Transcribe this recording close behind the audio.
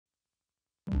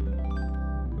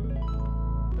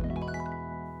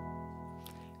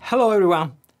Hello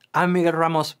everyone, I'm Miguel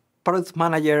Ramos, Product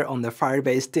Manager on the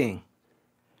Firebase team.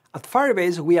 At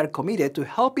Firebase, we are committed to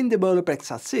helping developers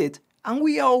succeed, and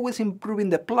we are always improving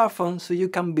the platform so you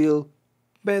can build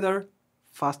better,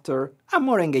 faster, and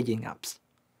more engaging apps.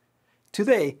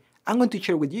 Today, I'm going to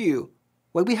share with you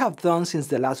what we have done since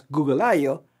the last Google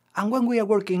I/O and what we are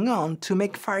working on to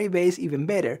make Firebase even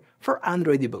better for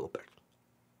Android developers.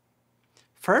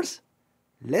 First,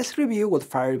 let's review what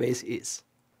Firebase is.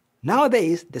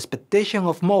 Nowadays, the expectation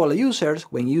of mobile users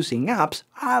when using apps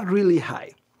are really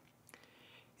high.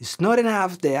 It's not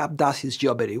enough the app does its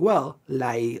job very well,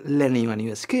 like learning a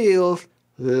new skill,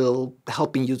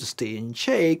 helping you to stay in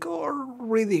shape, or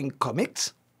reading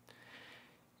comics.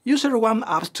 Users want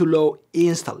apps to load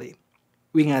instantly,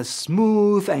 with a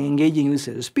smooth and engaging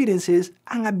user experiences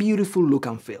and a beautiful look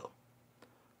and feel.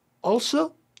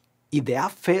 Also, if the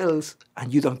app fails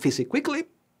and you don't fix it quickly,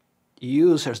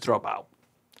 users drop out.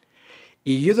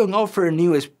 If you don't offer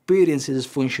new experiences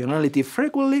functionality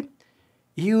frequently,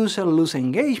 users lose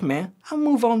engagement and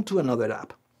move on to another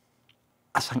app.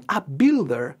 As an app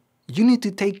builder, you need to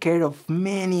take care of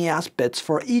many aspects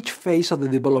for each phase of the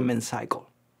development cycle.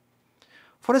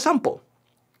 For example,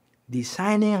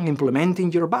 designing and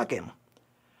implementing your backend,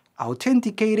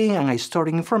 authenticating and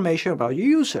storing information about your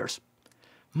users,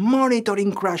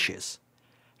 monitoring crashes,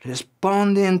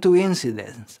 responding to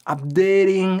incidents,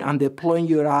 updating and deploying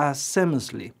your apps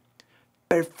seamlessly,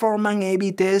 performing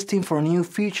A/B testing for new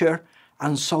features,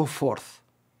 and so forth.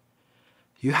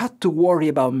 You have to worry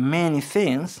about many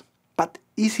things, but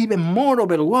it's even more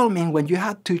overwhelming when you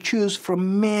have to choose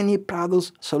from many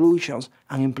products, solutions,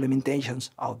 and implementations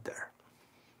out there.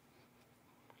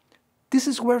 This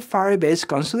is where Firebase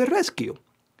comes to the rescue.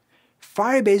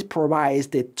 Firebase provides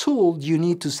the tools you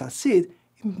need to succeed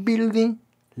in building,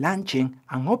 launching,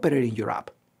 and operating your app.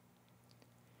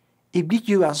 It gives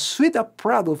you a suite of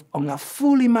products on a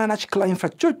fully managed cloud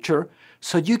infrastructure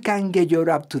so you can get your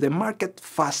app to the market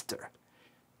faster,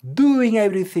 doing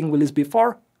everything we listed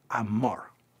before and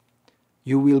more.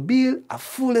 You will build a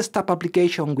full-stack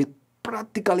application with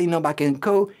practically no backend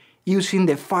code using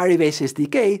the Firebase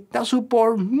SDK that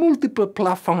supports multiple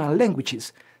platforms and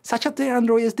languages, such as the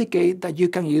Android SDK that you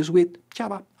can use with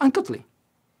Java and Kotlin.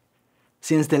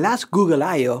 Since the last Google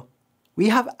I/O, we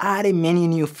have added many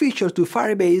new features to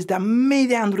Firebase that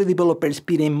made the Android developer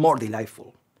experience more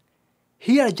delightful.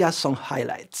 Here are just some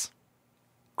highlights.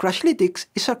 Crashlytics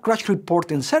is a crash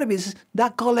reporting service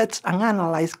that collects and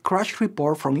analyzes crash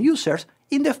reports from users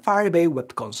in the Firebase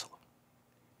web console.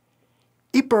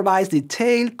 It provides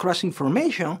detailed crash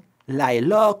information like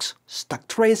logs, stack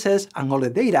traces, and other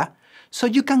data, so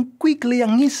you can quickly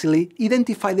and easily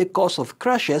identify the cause of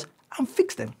crashes and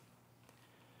fix them.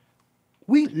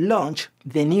 We launched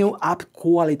the new App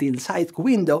Quality Insights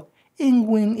window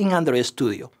in Android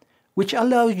Studio, which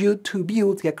allows you to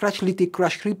view the Crashlytics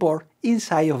crash report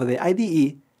inside of the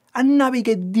IDE and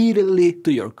navigate directly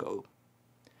to your code.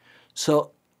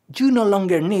 So you no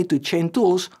longer need to change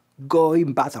tools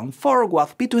going back and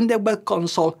forward between the web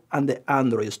console and the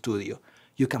Android Studio.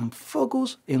 You can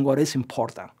focus on what is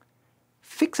important,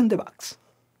 fixing the bugs.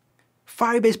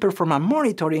 Firebase Performance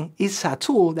Monitoring is a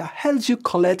tool that helps you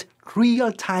collect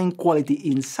real-time quality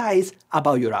insights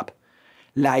about your app,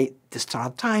 like the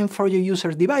start time for your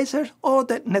user devices or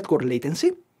the network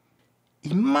latency.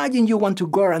 Imagine you want to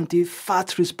guarantee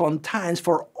fast response times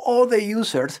for all the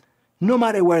users, no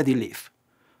matter where they live.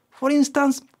 For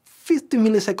instance, 50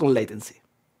 millisecond latency.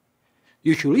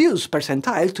 You should use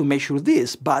percentile to measure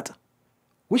this, but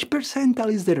which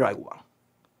percentile is the right one?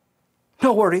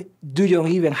 Don't worry, you don't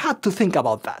even have to think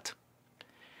about that.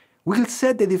 We'll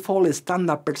set the default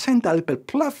standard percentile per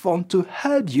platform to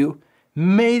help you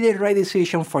make the right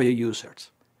decision for your users.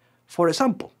 For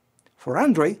example, for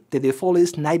Android, the default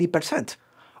is 90%,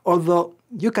 although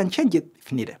you can change it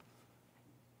if needed.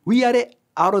 We added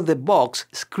out-of-the-box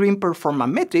screen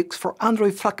performance metrics for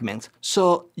Android fragments,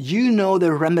 so you know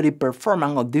the rendering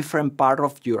performance of different parts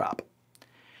of your app.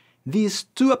 These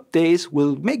two updates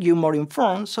will make you more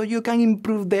informed so you can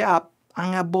improve the app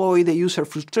and avoid the user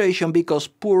frustration because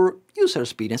poor user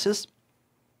experiences.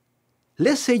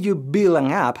 Let's say you build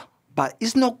an app, but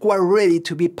it's not quite ready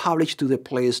to be published to the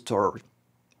Play Store,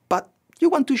 but you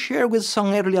want to share with some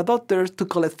early adopters to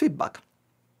collect feedback.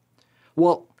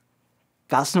 Well,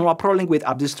 that's not a problem with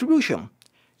app distribution.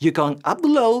 You can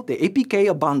upload the APK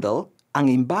or bundle and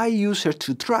invite users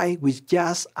to try with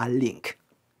just a link.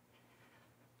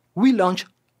 We launched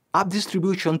app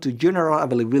distribution to general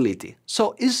availability,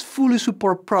 so it's fully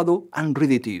support product and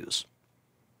ready to use.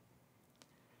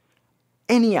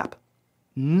 Any app,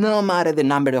 No matter the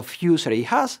number of users it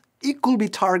has, it could be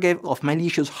target of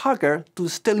malicious hacker to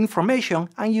steal information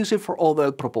and use it for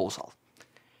other proposals.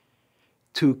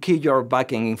 To keep your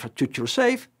backend infrastructure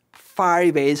safe,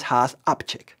 Firebase has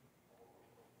AppCheck.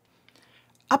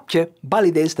 AppCheck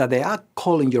validates that the app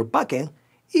calling your backend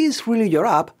is really your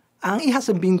app and it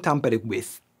hasn't been tampered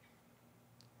with.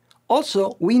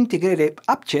 Also, we integrated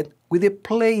AppCheck with the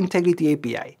Play Integrity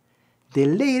API, the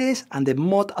latest and the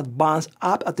most advanced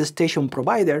app attestation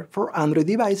provider for Android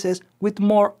devices with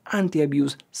more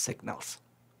anti-abuse signals.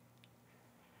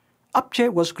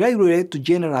 AppCheck was graduated to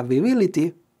general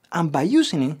availability, and by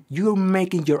using it, you're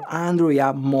making your Android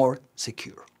app more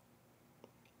secure.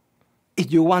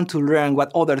 If you want to learn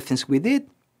what other things we did,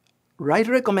 I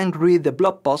recommend read the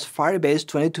blog post Firebase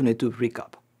 2022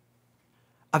 recap.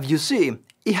 As you see,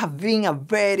 it has been a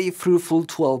very fruitful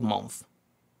 12 months.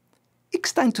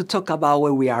 It's time to talk about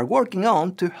what we are working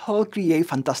on to help create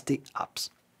fantastic apps.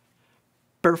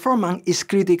 Performance is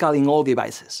critical in all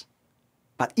devices,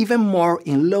 but even more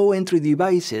in low-entry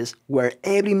devices where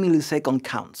every millisecond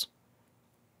counts.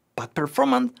 But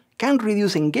performance can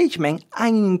reduce engagement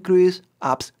and increase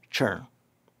apps churn.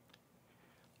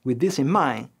 With this in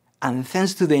mind, and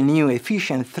thanks to the new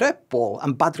efficient thread pool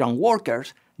and background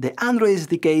workers, the Android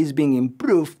SDK is being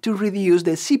improved to reduce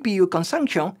the CPU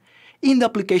consumption in the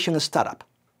application startup.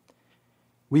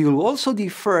 We will also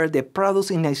defer the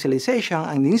product's initialization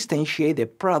and instantiate the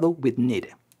product when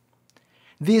needed.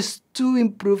 These two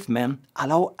improvements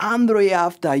allow Android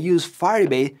apps that use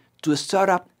Firebase to start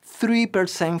up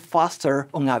 3% faster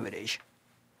on average.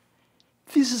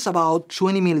 This is about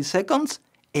 20 milliseconds,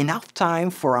 enough time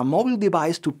for a mobile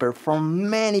device to perform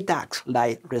many tasks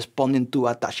like responding to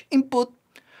a touch input,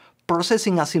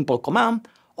 processing a simple command,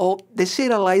 or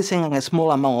deserializing a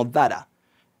small amount of data.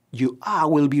 Your app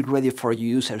will be ready for your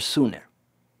users sooner.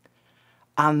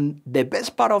 And the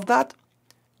best part of that,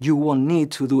 you won't need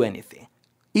to do anything.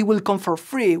 It will come for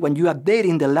free when you update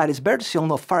in the latest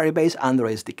version of Firebase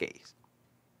Android SDKs.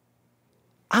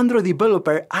 Android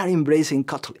developers are embracing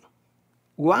Kotlin,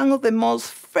 one of the most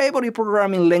favorite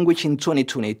programming languages in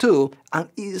 2022, and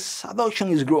its adoption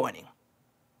is growing.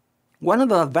 One of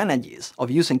the advantages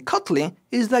of using Kotlin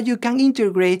is that you can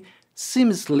integrate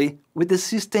seamlessly with the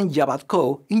system Java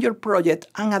code in your project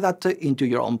and adapt it into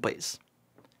your own pace.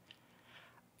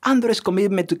 Android's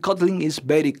commitment to Kotlin is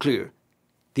very clear.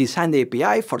 Design the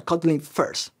API for Kotlin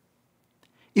first.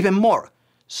 Even more,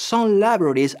 some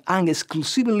libraries are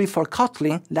exclusively for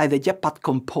Kotlin, like the Jetpack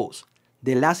Compose,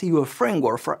 the last EU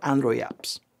framework for Android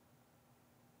apps.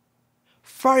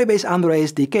 Firebase Android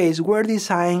SDKs were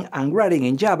designed and written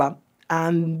in Java,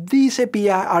 and these APIs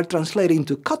are translated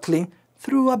into Kotlin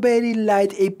through a very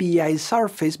light API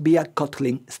surface via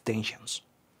Kotlin extensions.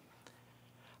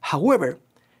 However,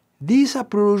 this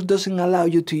approach doesn't allow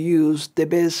you to use the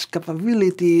best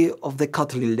capability of the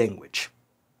Kotlin language.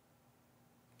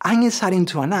 I'm excited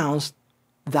to announce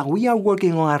that we are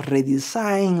working on a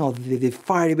redesign of the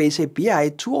Firebase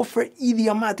API to offer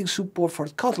idiomatic support for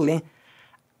Kotlin,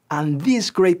 and these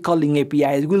great Kotlin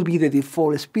APIs will be the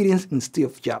default experience instead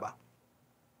of Java.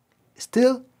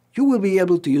 Still, you will be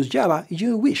able to use Java if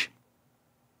you wish.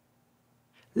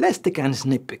 Let's take a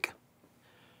sneak peek.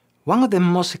 One of the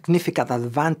most significant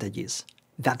advantages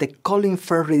that the Kotlin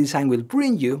first redesign will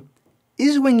bring you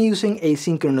is when using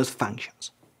asynchronous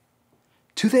functions.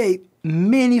 Today,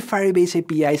 many Firebase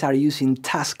APIs are using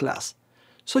task class,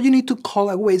 so you need to call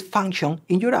a wait function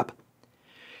in your app.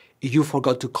 If you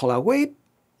forgot to call a wait,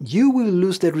 you will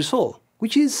lose the result,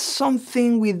 which is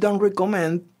something we don't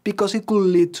recommend because it could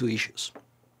lead to issues.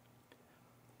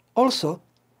 Also,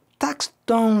 tags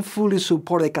don't fully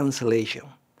support the cancellation.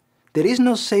 There is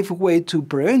no safe way to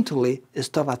preemptively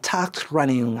stop a task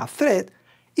running on a thread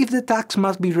if the task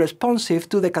must be responsive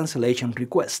to the cancellation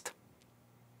request.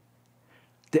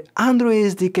 The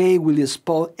Android SDK will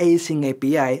expose async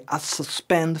API as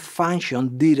suspend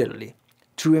function directly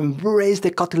to embrace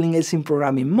the Kotlin async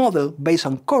programming model based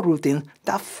on coroutines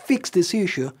that fix this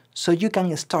issue, so you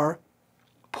can start,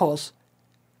 pause,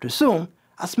 resume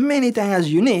as many times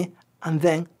as you need, and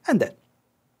then end it.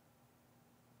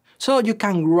 So you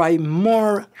can write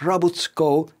more robust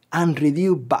code and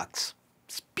reduce bugs.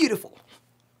 It's beautiful.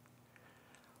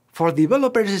 For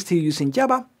developers still using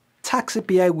Java, Tags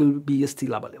API will be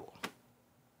still available.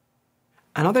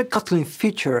 Another Kotlin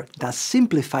feature that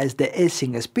simplifies the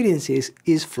async experiences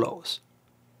is flows.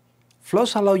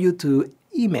 Flows allow you to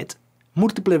emit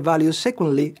multiple values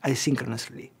sequentially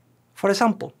asynchronously. For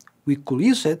example, we could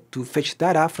use it to fetch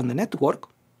data from the network,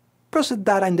 process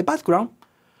data in the background,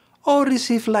 or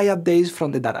receive live updates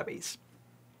from the database.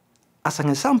 As an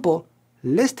example,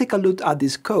 let's take a look at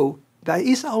this code that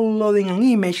is uploading an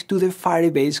image to the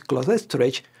Firebase cloud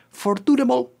storage for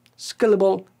durable,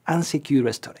 scalable, and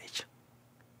secure storage.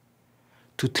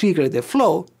 To trigger the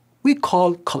flow, we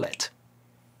call collect,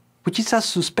 which is a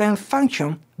suspend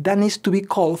function that needs to be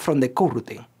called from the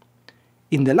coroutine.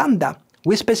 In the Lambda,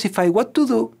 we specify what to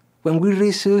do when we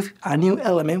receive a new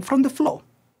element from the flow.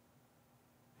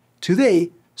 Today,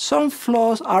 some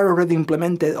flows are already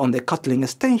implemented on the Kotlin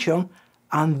extension,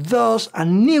 and those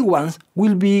and new ones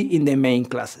will be in the main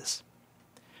classes.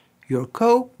 Your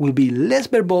code will be less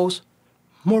verbose,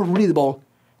 more readable,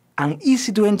 and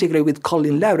easy to integrate with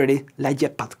Kotlin libraries like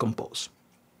Jetpack Compose.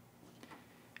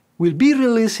 We'll be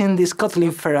releasing this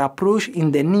Kotlin Fair approach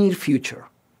in the near future.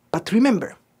 But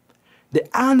remember,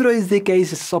 the Android SDK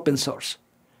is open source,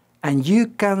 and you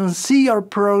can see our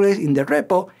progress in the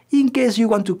repo in case you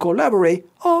want to collaborate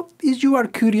or if you are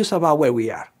curious about where we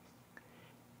are.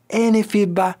 Any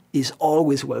feedback is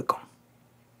always welcome.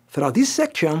 Throughout this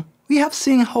section, we have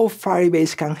seen how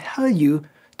Firebase can help you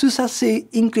to succeed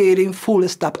in creating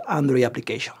full-stack Android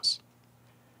applications.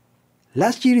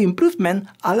 Last year's improvement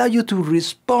allowed you to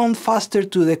respond faster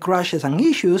to the crashes and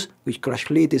issues, with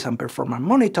crashabilities and performance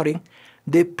monitoring,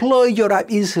 deploy your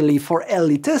app easily for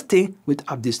early testing with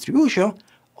app distribution,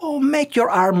 or make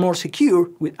your app more secure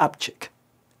with app check.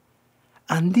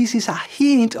 And this is a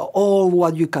hint of all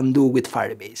what you can do with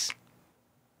Firebase.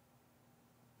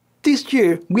 This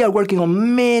year, we are working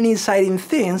on many exciting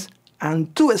things,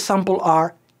 and 2 examples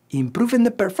are improving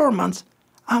the performance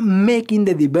and making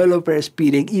the developer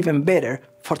experience even better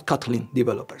for Kotlin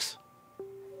developers.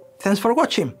 Thanks for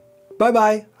watching. Bye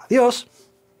bye. Adios.